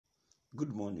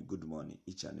Good morning,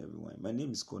 each and everyone. My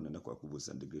name is Conan Akwakubos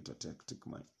and the Great Authentic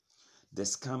Mind. The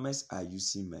scammers are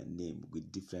using my name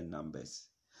with different numbers.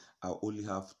 I only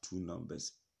have two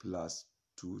numbers plus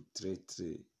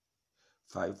 233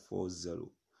 540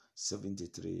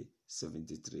 73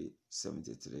 73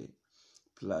 73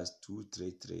 plus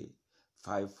 233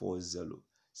 540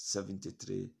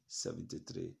 73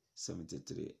 73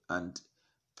 73 and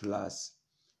plus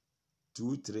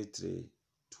 233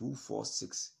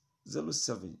 246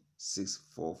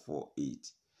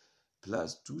 076448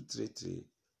 plus 233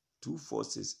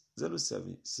 246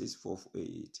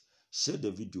 076448. Share the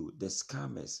video. The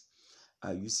scammers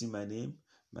are using my name,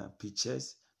 my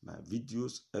pictures, my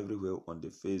videos everywhere on the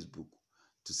Facebook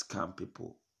to scam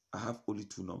people. I have only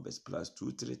two numbers plus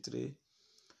 233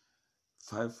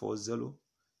 540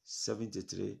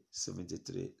 73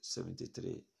 73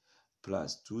 73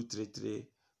 plus 233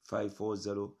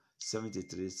 540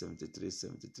 73 73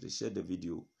 73. Share the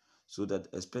video so that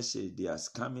especially they are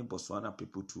scamming Botswana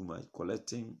people too much,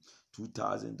 collecting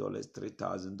 $2,000,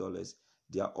 $3,000.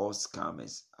 They are all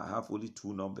scammers. I have only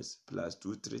two numbers plus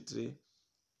 233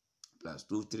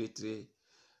 540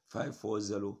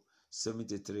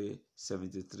 73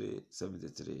 73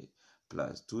 73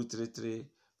 plus 233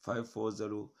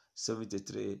 540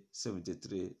 73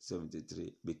 73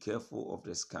 73. Be careful of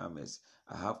the scammers.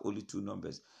 I have only two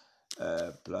numbers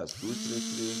plus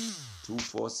 233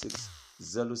 246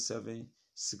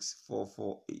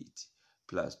 076448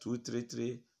 plus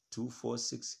 233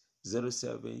 246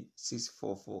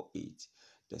 076448.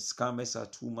 The scammers are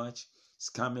too much.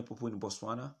 Scamming people in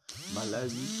Botswana,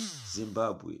 Malawi,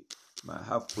 Zimbabwe. I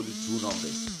have only two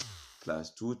numbers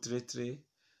plus 233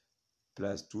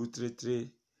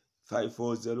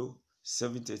 540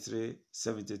 73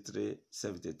 73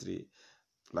 73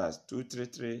 plus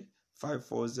 233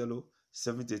 540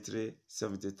 73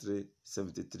 73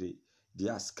 73. They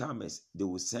are scammers. They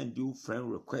will send you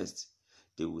friend requests.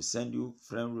 They will send you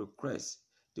friend requests.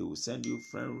 They will send you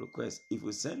friend requests. If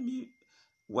you send me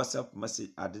WhatsApp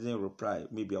message, I didn't reply.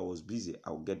 Maybe I was busy. I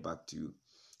will get back to you.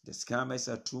 The scammers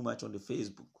are too much on the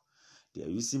Facebook. They are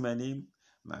using my name,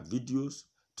 my videos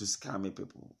to scam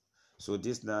people. So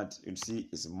this night, you see,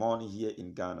 it's morning here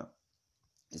in Ghana.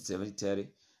 It's 7:30.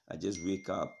 I just wake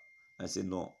up. I say,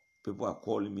 no, people are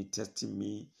calling me, texting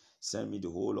me, send me the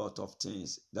whole lot of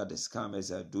things that the scammers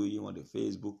are doing on the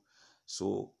Facebook.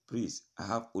 So please, I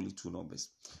have only two numbers.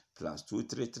 Plus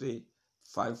 233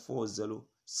 540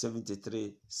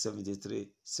 73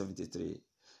 73 73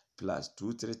 plus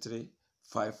 233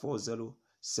 540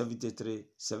 73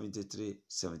 73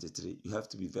 73. You have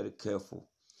to be very careful.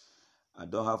 I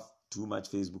don't have too much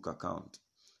Facebook account.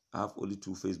 I have only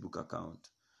two Facebook account.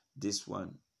 This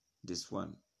one.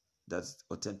 That's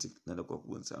authentic Nanokok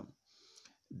Winsam.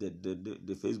 The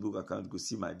Facebook account, go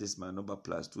see my number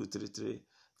plus 233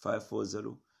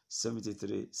 540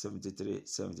 73 73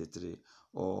 73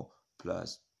 or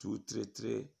plus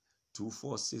 233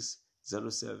 246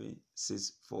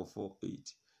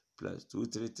 076448 plus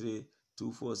 233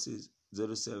 246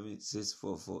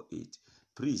 076448.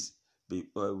 Please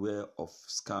be aware of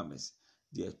scammers.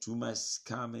 There are too much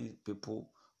scamming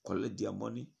people. Collect their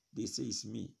money. They say it's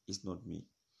me. It's not me.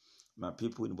 My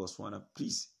people in Botswana,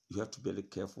 please, you have to be very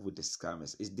careful with the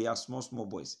scammers. They are small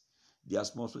boys. They are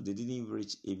small. They didn't even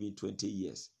reach even 20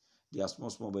 years. They are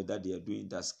small boys that they are doing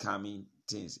that scamming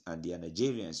things, and they are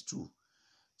Nigerians too.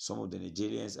 Some of the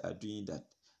Nigerians are doing that.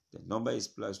 The number is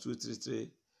plus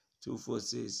 233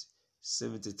 246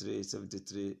 73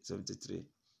 73 73.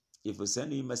 If you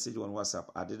send me a message on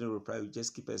WhatsApp, I didn't reply you.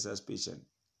 Just keep yourself patient.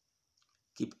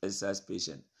 Keep yourself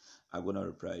patient. I'm gonna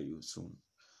reply you soon.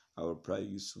 I'll reply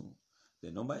you soon.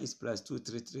 The number is plus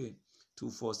 233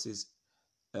 246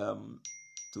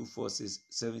 246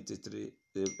 73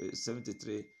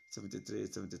 73 73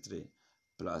 73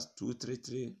 plus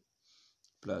 233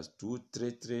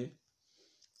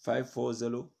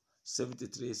 540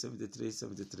 73 73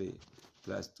 73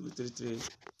 plus 233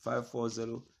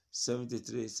 540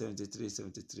 73 73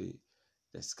 73.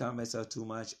 The scammers are too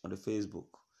much on the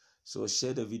Facebook. So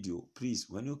share the video. Please,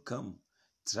 when you come,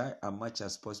 try as much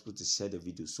as possible to share the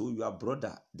video. So your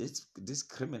brother, this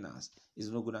criminals is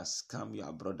not going to scam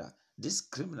your brother. This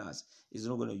criminals is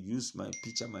not going to use my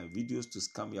picture, my videos to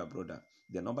scam your brother.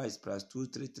 The number is plus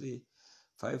 233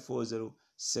 540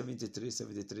 73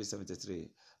 73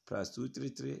 73 plus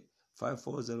 233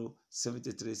 540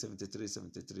 73 73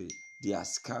 73. They are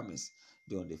scammers.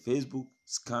 They're on the Facebook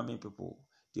scamming people.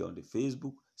 They're on the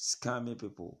Facebook scamming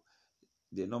people.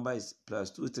 The number is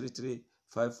plus 233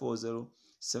 540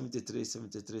 73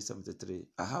 73 73.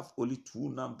 I have only two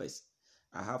numbers.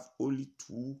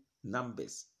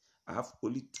 I I have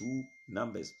only 2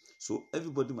 numbers. So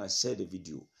everybody must share the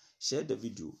video. Share the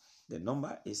video. The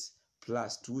number is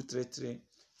 +233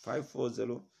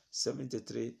 540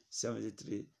 73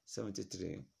 73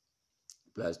 73.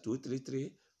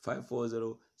 +233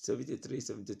 540 73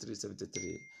 73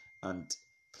 73 and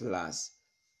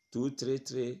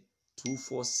 +233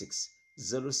 246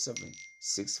 07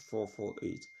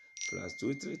 6448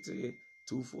 +233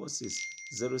 246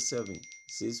 07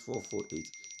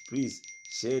 6448. Please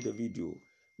share the video.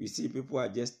 You see, people are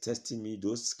just testing me,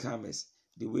 those scammers,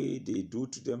 the way they do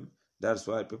to them. That's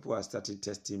why people are starting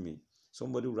testing me.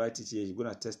 Somebody write it here, you're going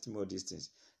to test me all these things.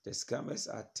 The scammers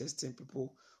are testing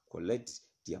people, collect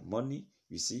their money.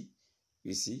 You see.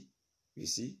 Yes,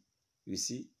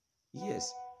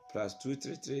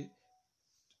 +233.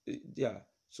 Yeah,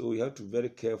 so we have to be very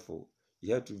careful.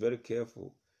 You have to be very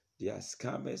careful. They are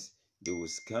scammers. They will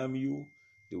scam you.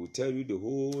 They will tell you the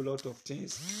whole lot of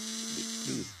things.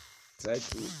 Please try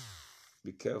to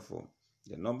be careful.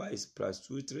 The number is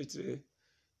 +233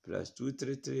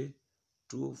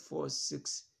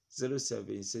 246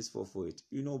 07 6448.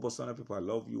 You know, Botswana people, I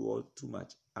love you all too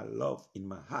much. I love in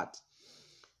my heart.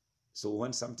 So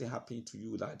when something happened to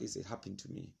you like this, it happened to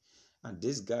me. And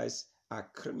these guys are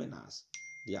criminals.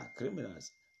 They are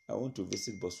criminals. I want to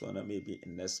visit Botswana maybe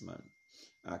in next month.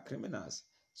 Are criminals.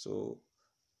 So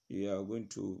you are going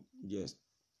to, yes,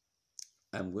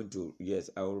 I'm going to, yes,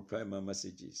 I will reply my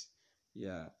messages.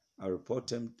 Yeah, I'll report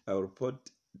them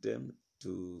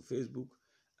to Facebook,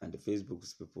 and the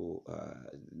Facebook's people are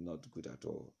not good at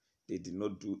all. They did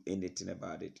not do anything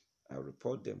about it. I'll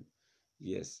report them.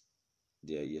 Yes,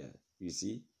 yeah. You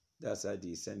see, that's how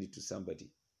they send it to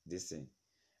somebody. This thing.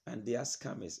 And they are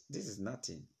scammers. This is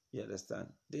nothing. You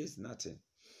understand? This is nothing.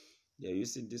 They're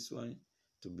using this one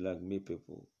to blackmail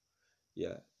people.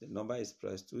 Yeah, the number is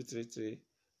 +233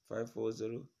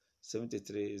 540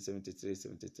 73 73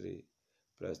 73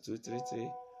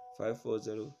 +233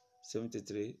 540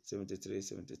 73 73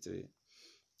 73.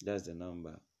 That's the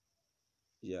number.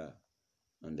 Yeah,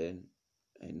 and then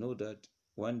I know that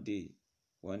one day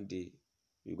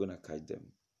you're gonna catch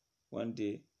them. One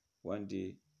day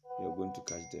you're going to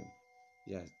catch them.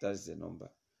 Yeah, that's the number.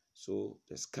 So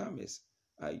the scammers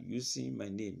are using my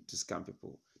name to scam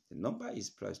people. The number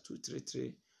is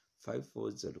 +233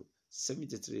 540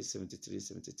 73 73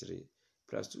 73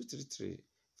 +233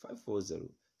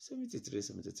 540 73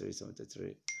 73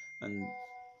 73 and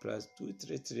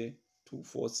 +233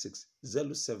 246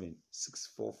 07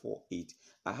 6448.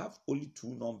 I have only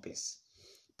 2 numbers.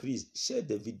 Please share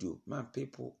the video. My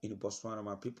people in Botswana,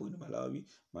 my people in Malawi,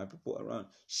 my people around,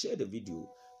 share the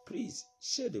video. Please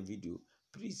share the video.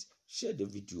 Please share the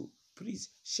video. Please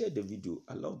share the video.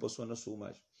 I love Botswana so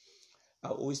much. I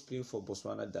always pray for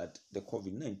Botswana that the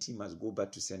COVID-19 must go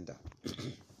back to sender.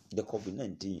 The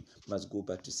COVID-19 must go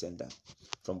back to sender.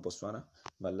 From Botswana,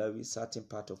 Malawi, certain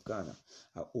part of Ghana,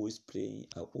 I always pray,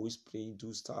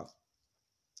 do stuff.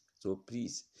 So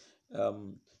please,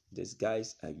 these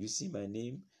guys are using my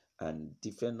name and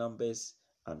different numbers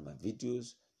and my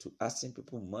videos to asking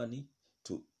people money,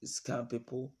 to scam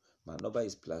people. My number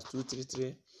is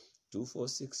 +233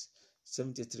 246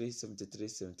 73 73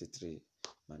 73.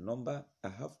 My number, I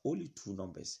have only 2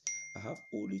 numbers.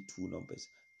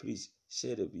 Please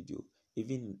share the video.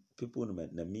 Even people in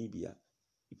Namibia,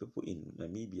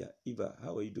 Eva,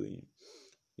 how are you doing?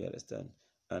 You understand?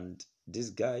 And this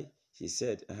guy, he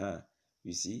said,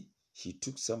 you see, he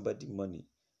took somebody money,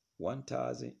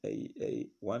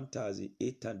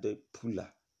 1,800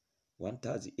 pula.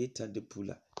 1,800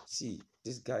 pula. See,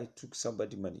 this guy took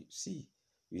somebody money. See,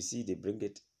 you see, they bring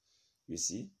it. You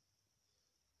see,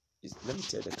 let me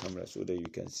tell the camera so that you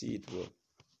can see it well.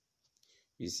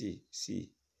 You see,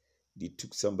 they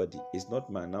took somebody. It's not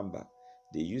my number.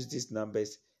 They use these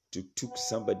numbers to took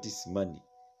somebody's money.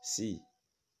 See,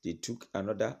 they took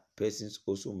another person's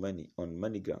also money on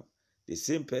MoneyGram. The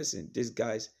same person these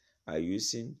guys are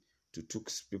using to took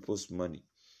people's money.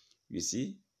 You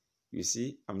see,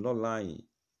 I'm not lying,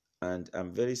 and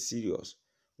I'm very serious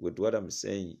with what I'm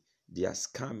saying. They are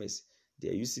scammers. They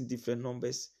are using different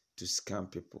numbers to scam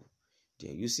people.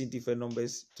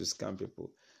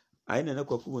 Aina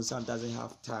Kwaku doesn't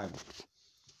have time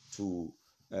to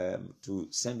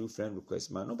send you friend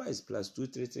request. My number is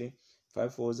 +233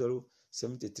 540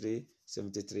 73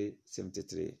 73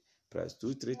 73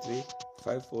 +233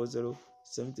 540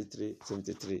 73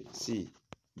 73. See,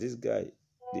 this guy,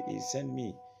 he sent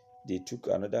me. They took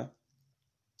another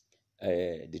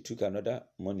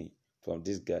money from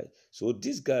this guy. So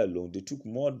this guy alone, they took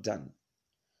more than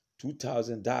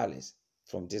 $2,000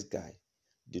 from this guy.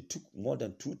 They took more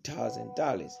than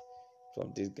 $2,000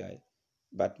 from this guy.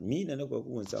 But me, I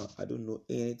don't know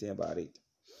anything about it.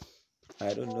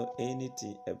 I don't know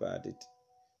anything about it.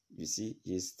 You see,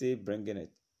 he's still bringing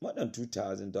it. More than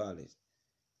 $2,000.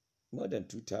 More than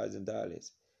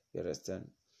 $2,000. You understand?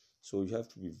 So you have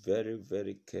to be very,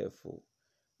 very careful.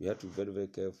 You have to be very, very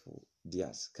careful. They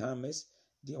are scammers.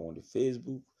 They are on the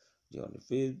Facebook. They are on the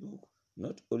Facebook.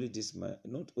 Not only this man,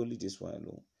 not only this one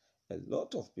alone. A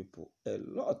lot of people. A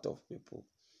lot of people.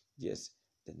 Yes.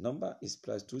 The number is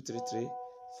plus 233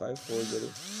 540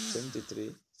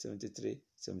 73 73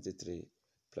 73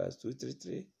 plus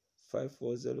 233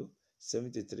 540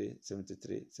 73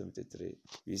 73 73.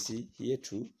 You see here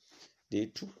too, they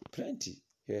took plenty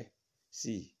here.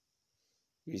 See,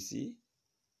 you see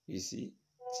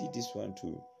this one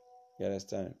too. You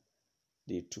understand?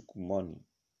 They took money.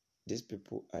 These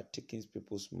people are taking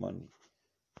people's money.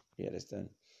 You understand?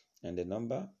 And the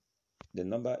number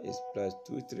is plus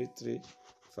 233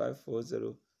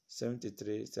 540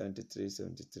 73 73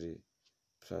 73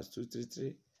 plus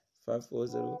 233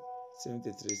 540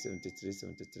 73 73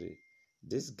 73.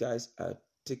 These guys are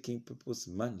taking people's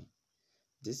money.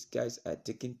 These guys are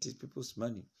taking people's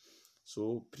money.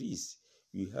 So please,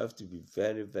 you have to be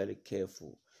very, very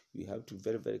careful. You have to be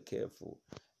very, very careful.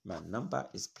 My number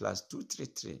is plus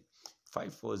 233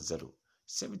 540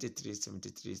 73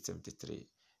 73 73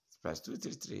 plus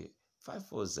 233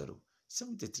 540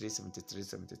 73 73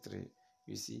 73.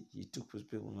 You see, he took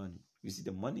people's money. You see,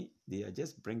 the money they are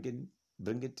just bringing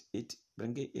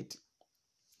it.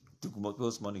 Took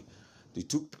people's money. They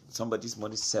took somebody's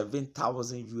money,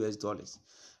 $7,000.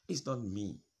 It's not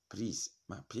me. Please,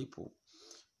 my people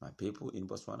in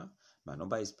Botswana. My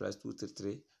number is plus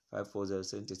 233 540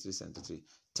 73 73.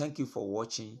 Thank you for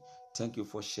watching. Thank you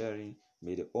for sharing.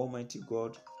 May the Almighty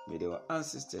God, may our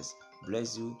ancestors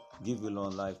bless you, give you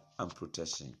long life and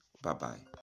protection. Bye-bye.